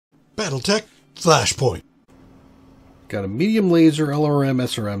BattleTech Flashpoint. Got a medium laser LRM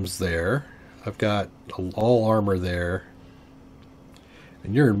SRMs there. I've got all armor there.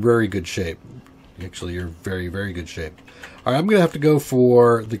 And you're in very good shape. Actually, you're in very, very good shape. Alright, I'm going to have to go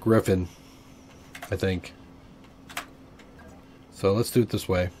for the Griffin, I think. So let's do it this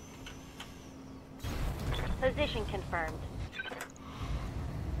way. Position confirmed.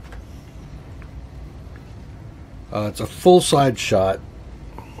 It's a full side shot.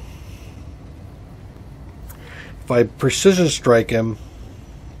 If I precision strike him,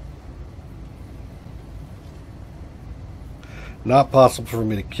 not possible for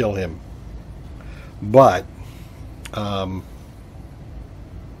me to kill him. But,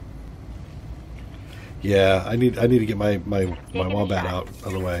 yeah, I need to get my wombat out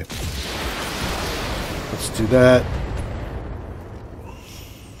of the way. Let's do that.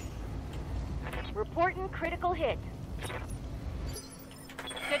 Reporting critical hit.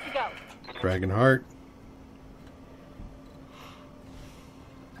 Good to go. Dragonheart.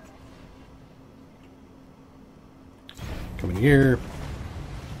 Coming here.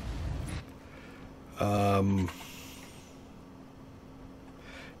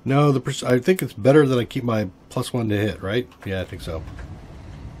 No, I think it's better that I keep my +1 to hit, right? Yeah, I think so.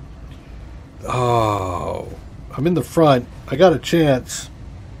 Oh, I'm in the front. I got a chance.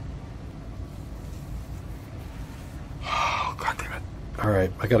 Oh, God damn it.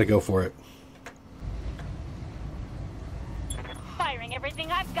 Alright, I gotta go for it. Firing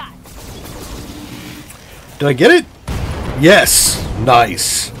everything I've got. Did I get it? Yes!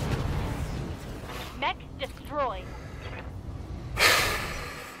 Nice. Mech destroyed.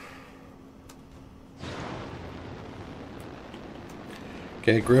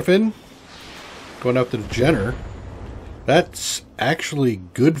 Okay, Griffin. Going after the Jenner. That's actually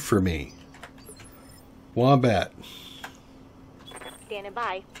good for me. Wombat. Standing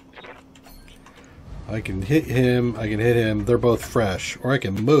by. I can hit him. I can hit him. They're both fresh. Or I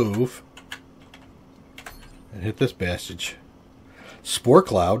can move and hit this bastard. Spore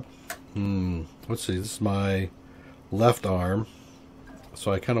Cloud. Let's see. This is my left arm.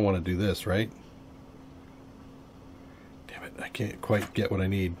 So I kind of want to do this, right? Damn it. I can't quite get what I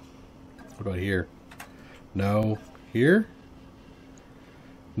need. What about here? No. Here?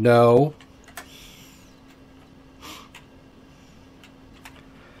 No.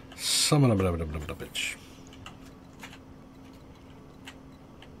 Summon a bitch.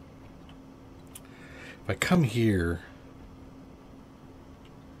 If I come here.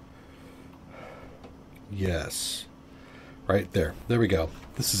 Yes. Right there. There we go.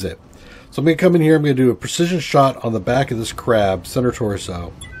 This is it. So I'm going to come in here. I'm going to do a precision shot on the back of this crab, center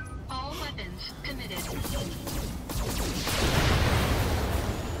torso. All weapons committed.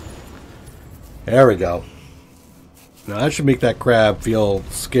 There we go. Now that should make that crab feel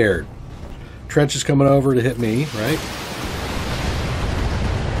scared. Trench is coming over to hit me, right?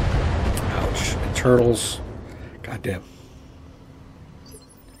 Ouch. Internals. Goddamn.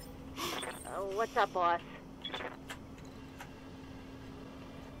 What's up, boss?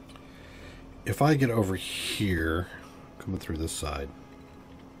 If I get over here, coming through this side.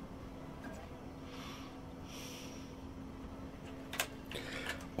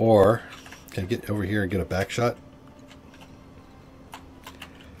 Or, can I get over here and get a back shot?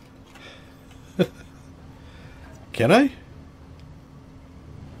 Can I?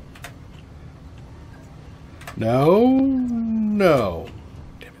 No, no.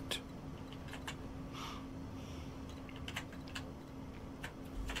 Damn it.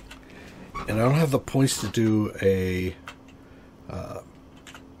 And I don't have the points to do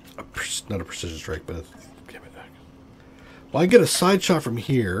not a precision strike, but damn it. Well, I get a side shot from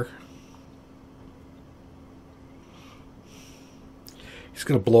here. He's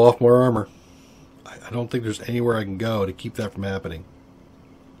going to blow off more armor. I don't think there's anywhere I can go to keep that from happening.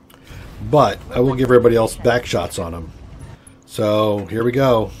 But I will give everybody else back shots on him. So here we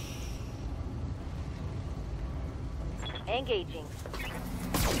go. Engaging.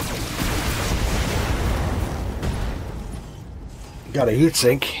 Got a heat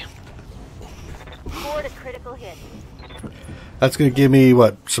sink. 4 to critical hit. That's going to give me,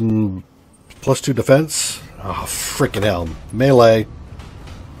 what, some +2 defense? Oh, freaking hell. Melee.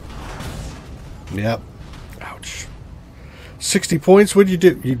 Yep. Ouch. 60 points? What did you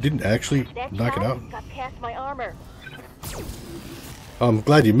do? You didn't actually That knock it shot out? got past my armor. I'm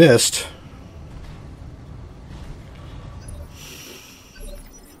glad you missed.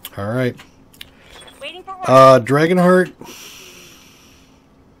 Alright. Waiting for order. Dragonheart.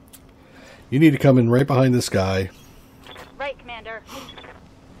 You need to come in right behind this guy. Right, Commander.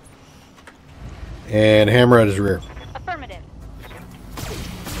 And hammer at his rear. Affirmative.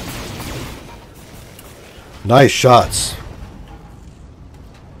 Nice shots.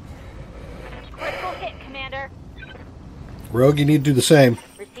 Critical hit, Commander. Rogue, you need to do the same.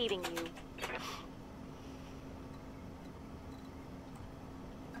 Receiving you.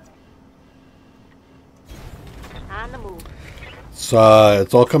 On the move. It's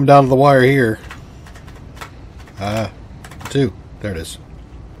all come down to the wire here. 2. There it is.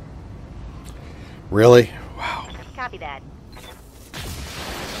 Really? Wow. Copy that.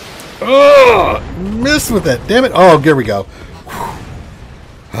 Oh! Missed with that. Damn it. Oh, there we go.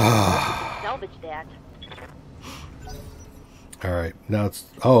 Salvage that. Alright. Now it's...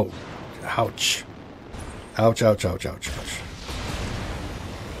 Oh. Ouch. Ouch, ouch, ouch, ouch, ouch.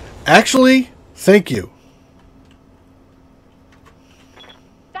 Actually, thank you.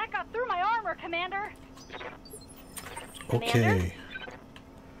 Back up through my armor, Commander. Okay. Commander?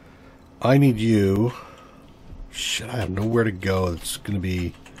 I need you. Shit, I have nowhere to go. It's going to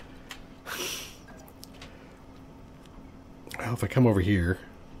be... Well, if I come over here...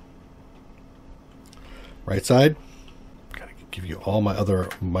 Right side? Gotta give you all my other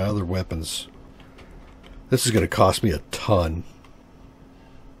weapons. This is going to cost me a ton.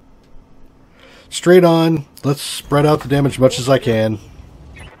 Straight on. Let's spread out the damage as much as I can.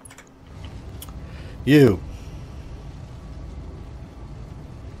 You.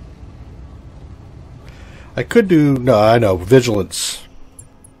 I could do... No, I know. Vigilance.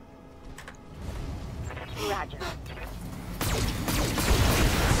 Roger.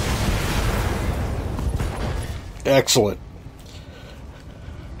 Excellent.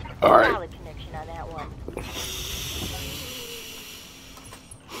 All right. Solid connection on that one.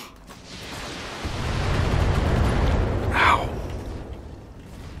 Ow.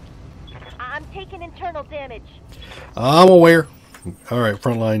 I'm taking internal damage. I'm aware. All right,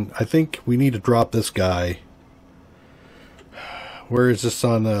 front line. I think we need to drop this guy. Where is this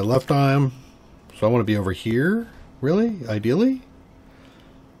on the left arm? So I want to be over here. Really? Ideally?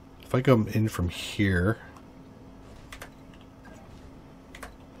 If I come in from here.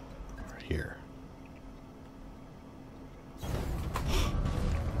 Or here.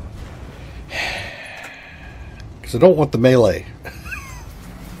 Because I don't want the melee.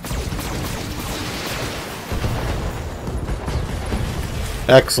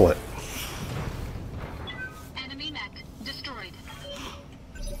 Excellent. Enemy mech destroyed.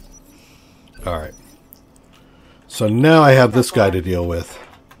 Alright. So now I have this guy to deal with.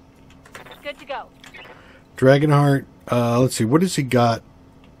 Good to go. Dragonheart. Let's see. What has he got?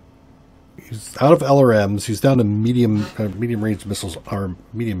 He's out of LRMs. He's down to medium range missiles, or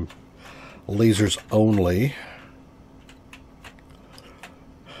medium lasers only.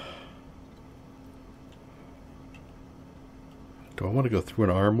 Do I want to go through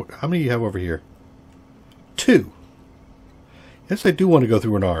an arm? How many do you have over here? 2. Yes, I do want to go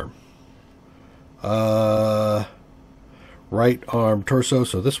through an arm. Right arm, torso.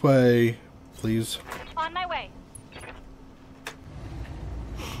 So this way, please. On my way.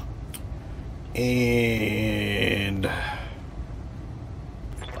 And...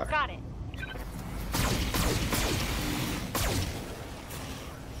 Got it.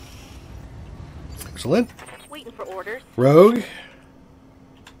 Excellent. Waiting for orders. Rogue.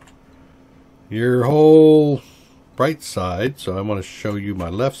 Your whole right side, so I want to show you my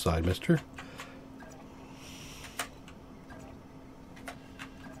left side, mister.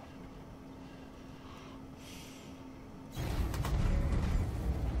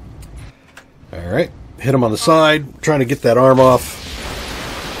 Alright, hit him on the side, trying to get that arm off.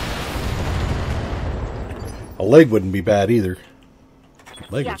 A leg wouldn't be bad either.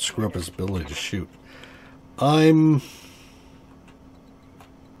 A leg would screw up his ability to shoot. I'm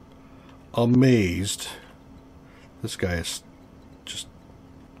amazed. This guy is just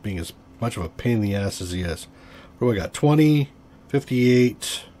being as much of a pain in the ass as he is. What do I got? 20,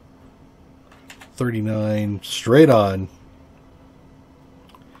 58, 39, straight on.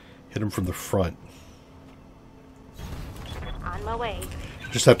 Hit him from the front. On my way.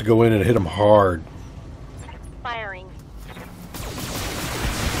 Just have to go in and hit him hard. Firing.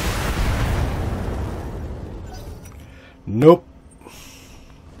 Nope.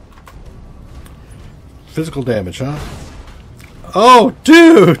 Physical damage, huh? Oh,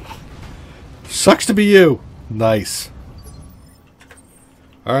 dude! Sucks to be you. Nice.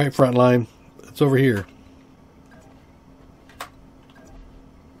 Alright, front line. It's over here.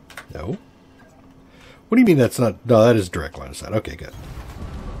 No. What do you mean that's not... No, that is direct line of sight. Okay, good.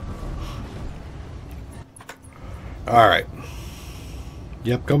 Alright.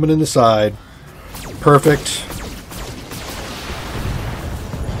 Yep, coming in the side. Perfect.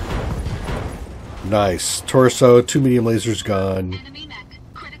 Nice. Torso, 2 medium lasers gone. Enemy mech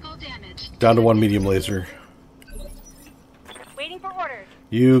critical damage. Down to 1 medium laser.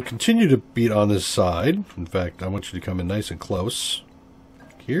 You continue to beat on this side. In fact, I want you to come in nice and close.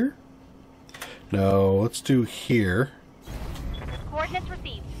 Here? No, let's do here. Coordinates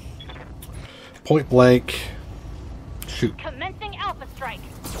received. Point blank. Shoot. Commencing Alpha Strike.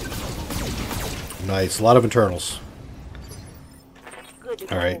 Nice. A lot of internals. Good to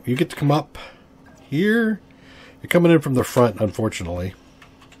go. Alright, you get to come up here. You're coming in from the front, unfortunately.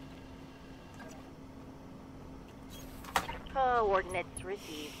 Coordinates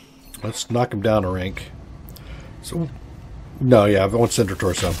received. Let's knock him down a rank. So, no, yeah, I want center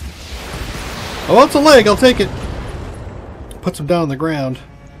torso. Oh, it's a leg. I'll take it. Puts him down on the ground.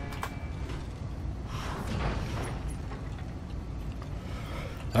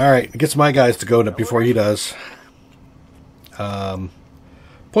 Alright, gets my guys to go before he does.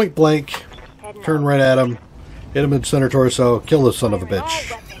 Point blank. Turn right at him. Hit him in center torso. Kill this son of a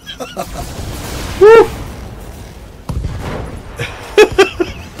bitch. Woo!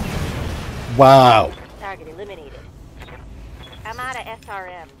 Wow. Target eliminated. I'm out of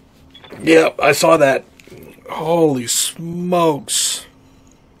SRM. Yep, I saw that. Holy smokes.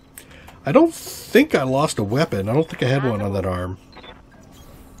 I don't think I lost a weapon. I don't think I had one on that arm.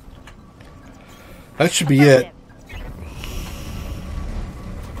 That should be it.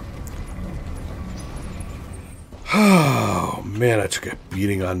 Oh, man, I took a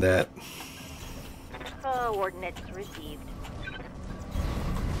beating on that. Coordinates received.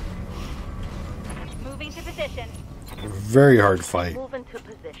 Moving to position. Very hard fight. Moving to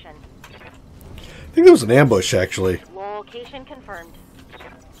position. I think there was an ambush, actually. Location confirmed.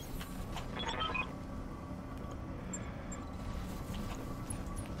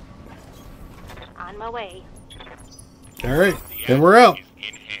 On my way. All right, then we're out. In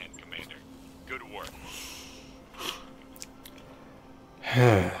hand, Commander. Good work.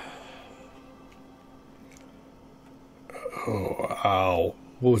 Oh, ow.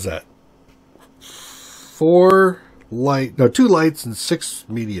 What was that? 2 lights and 6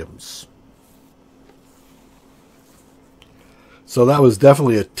 mediums. So that was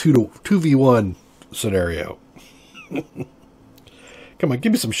definitely a 2v1 scenario. Come on,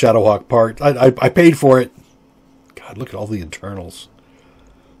 give me some Shadowhawk part. I paid for it. God, look at all the internals.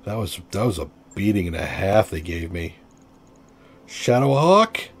 That was a beating and a half they gave me.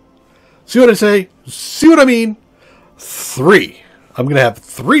 Shadowhawk? See what I say? See what I mean? 3. I'm going to have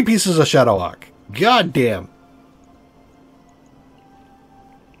 3 pieces of Shadowhawk. God damn.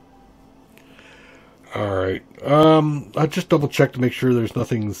 Alright. I'll just double check to make sure there's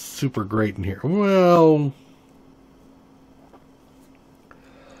nothing super great in here. Well,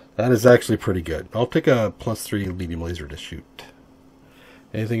 that is actually pretty good. I'll take a +3 medium laser to shoot.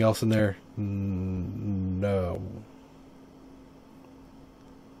 Anything else in there? No.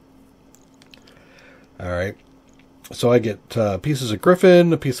 Alright. So I get pieces of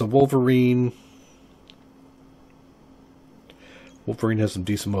Griffin, a piece of Wolverine. Wolverine has some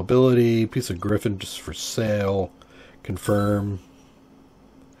decent mobility. Piece of Griffin just for sale. Confirm.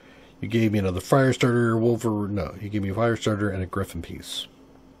 You gave me another Firestarter. Wolverine. No, you gave me a Firestarter and a Griffin piece.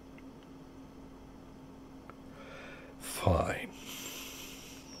 Fine.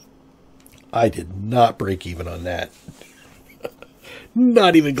 I did not break even on that.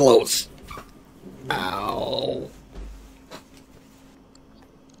 Not even close. Ow.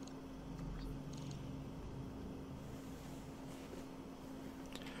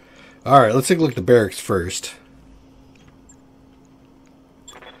 Alright, let's take a look at the barracks first.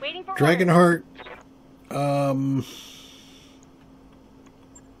 Waiting for Dragonheart.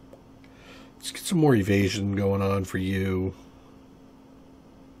 Let's get some more evasion going on for you.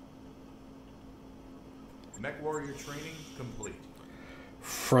 MechWarrior training complete.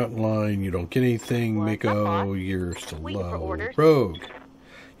 Frontline, you don't get anything. What's up, Mako, boss? you're still Waiting for low. orders. Rogue,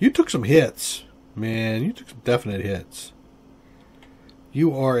 you took some hits. Man, you took some definite hits.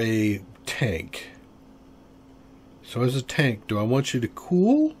 You are a tank. So as a tank, do I want you to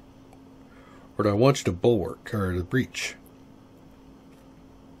cool? Or do I want you to bulwark or to breach?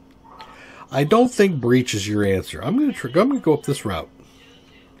 I don't think breach is your answer. I'm gonna go up this route.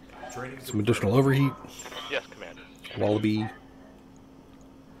 Training Some additional overheat. Yes, Commander. Wallaby.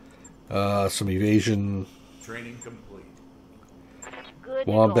 Some evasion. Training complete. Good to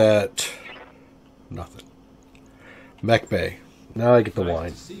go. Wombat. Nothing. Mech Bay. Now I get the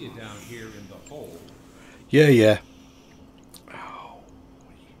wine. See you down here in the hole. Yeah. Ow.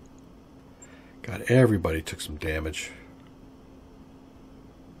 God, everybody took some damage.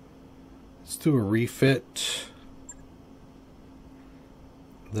 Let's do a refit.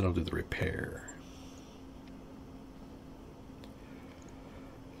 Then I'll do the repair.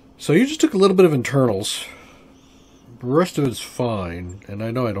 So you just took a little bit of internals. The rest of it's fine, and I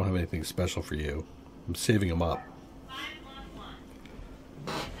know I don't have anything special for you. I'm saving them up.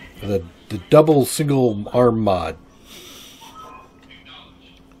 The double single arm mod.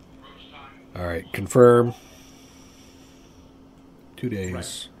 Alright, confirm. 2 days.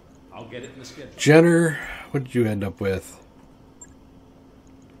 Right. I'll get it in the schedule. Jenner, what did you end up with?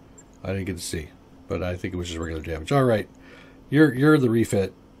 I didn't get to see, but I think it was just regular damage. Alright, you're the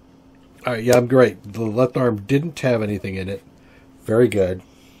refit. Alright, yeah, I'm great. The left arm didn't have anything in it. Very good.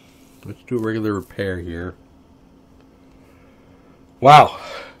 Let's do a regular repair here. Wow.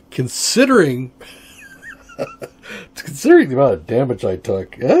 Considering the amount of damage I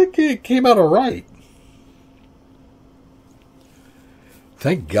took, it came out alright.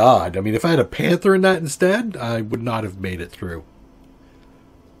 Thank God. I mean, if I had a Panther in that instead, I would not have made it through.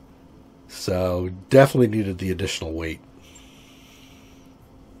 So, definitely needed the additional weight.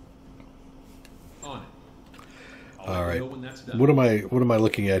 On it. All right. Know when that's done. What am I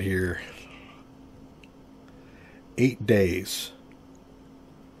looking at here? 8 days.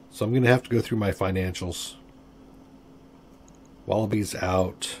 So I'm going to have to go through my financials. Wallaby's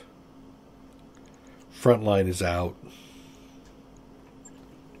out. Frontline is out.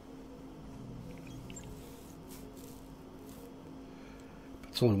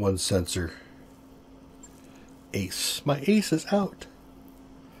 It's only one sensor. Ace. My ace is out.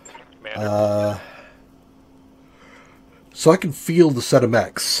 So I can field the set of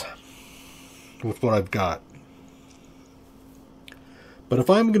mechs with what I've got. But if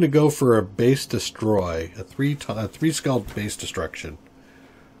I'm going to go for a base destroy, a three skull base destruction,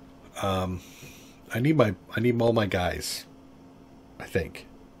 I need all my guys. I think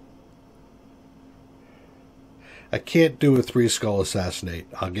I can't do a 3 skull assassinate.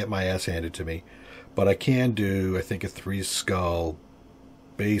 I'll get my ass handed to me. But I can do, I think, a 3 skull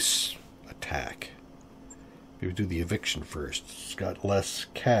base attack. Maybe do the eviction first. It's got less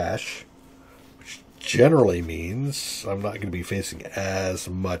cash, which generally means I'm not going to be facing as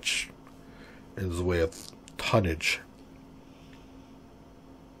much in the way of tonnage.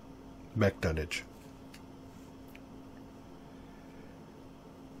 Mech tonnage.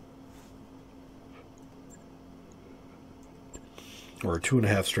 Or a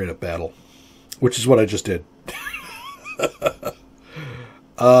 2.5 straight up battle, which is what I just did.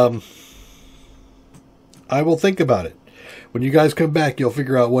 I will think about it. When you guys come back, you'll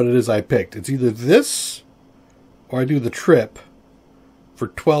figure out what it is I picked. It's either this, or I do the trip for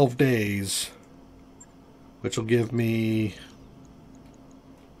 12 days, which will give me,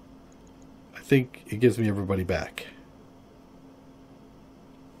 I think it gives me everybody back.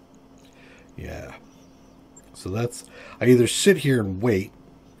 Yeah. So that's, I either sit here and wait,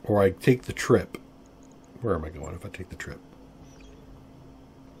 or I take the trip. Where am I going if I take the trip?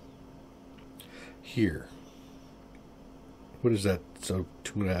 Here. What is that? So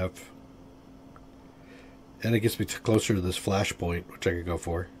 2.5. And it gets me closer to this flashpoint, which I could go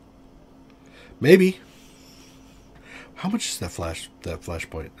for. Maybe. How much is that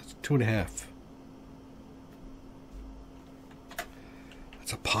flashpoint? It's 2.5.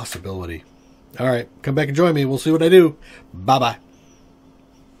 That's a possibility. All right, come back and join me. We'll see what I do. Bye-bye.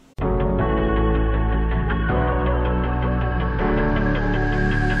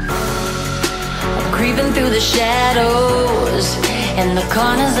 I'm creeping through the shadows in the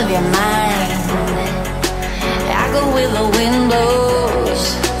corners of your mind. I go where the wind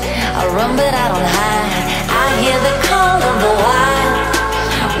blows. I run but I don't hide. I hear the call of the wild,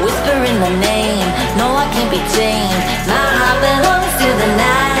 whispering the name. No, I can't be tamed. My heart belongs to the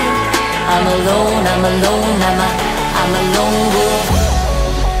night. I'm alone, I'm alone, I'm a lone wolf.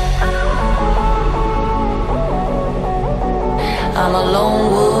 I'm a lone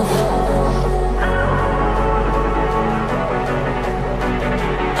wolf.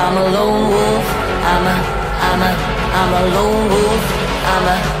 I'm a lone wolf. I'm a lone wolf. I'm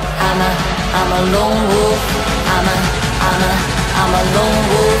a lone wolf. I'm a lone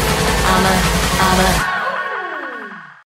wolf. I'm a